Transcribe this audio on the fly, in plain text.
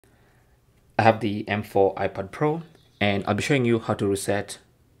I have the M4 iPad Pro, and I'll be showing you how to reset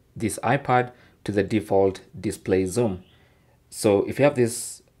this iPad to the default display zoom. So if you have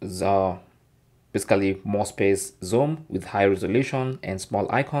this basically more space zoom with high resolution and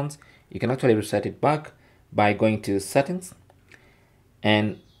small icons, you can actually reset it back by going to settings,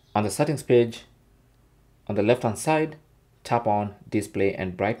 and on the settings page on the left hand side, tap on display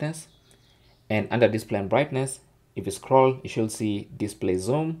and brightness, and under display and brightness, if you scroll, you should see display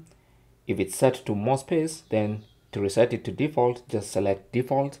zoom. If it's set to more space, then to reset it to default, just select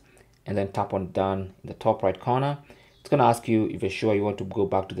default and then tap on done in the top right corner. It's going to ask you if you're sure you want to go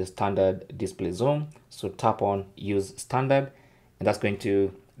back to the standard display zoom. So tap on use standard, and that's going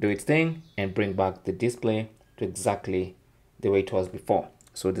to do its thing and bring back the display to exactly the way it was before.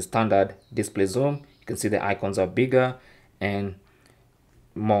 So the standard display zoom, you can see the icons are bigger and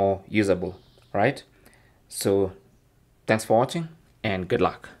more usable, right? So thanks for watching and good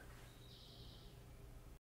luck.